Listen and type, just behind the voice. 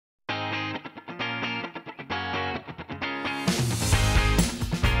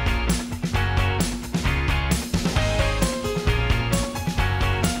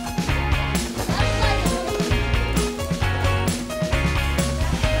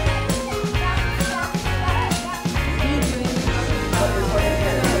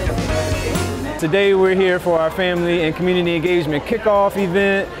Today we're here for our Family and Community Engagement Kickoff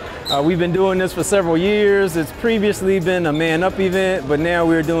event. We've been doing this for several years. It's previously been a Man Up event, but now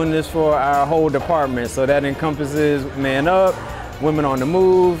we're doing this for our whole department. So that encompasses Man Up, Women on the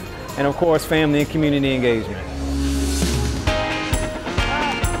Move, and of course Family and Community Engagement.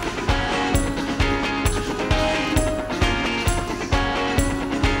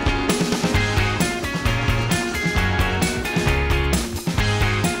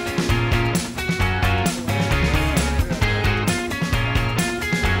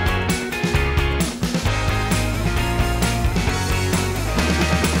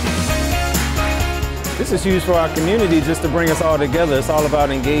 This is huge for our community just to bring us all together. It's all about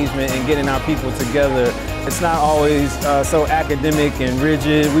engagement and getting our people together. It's not always so academic and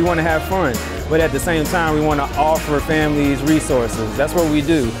rigid. We want to have fun, but at the same time, we want to offer families resources. That's what we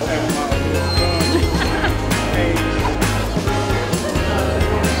do.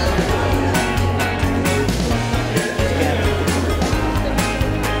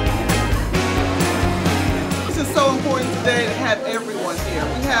 This is so important today to have everyone here.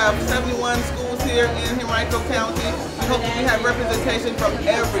 We have 71 schools here in Henrico County. We hope that we have representation from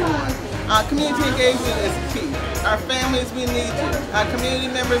everyone. Community engagement is key. Our families, we need you. Our community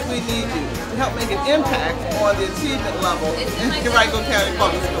members, we need you to help make an impact on the achievement level in Henrico County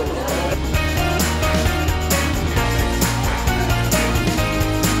Public Schools.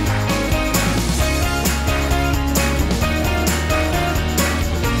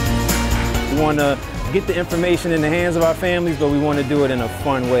 We want to get the information in the hands of our families, but we want to do it in a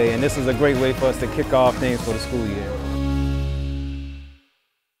fun way. And this is a great way for us to kick off things for the school year.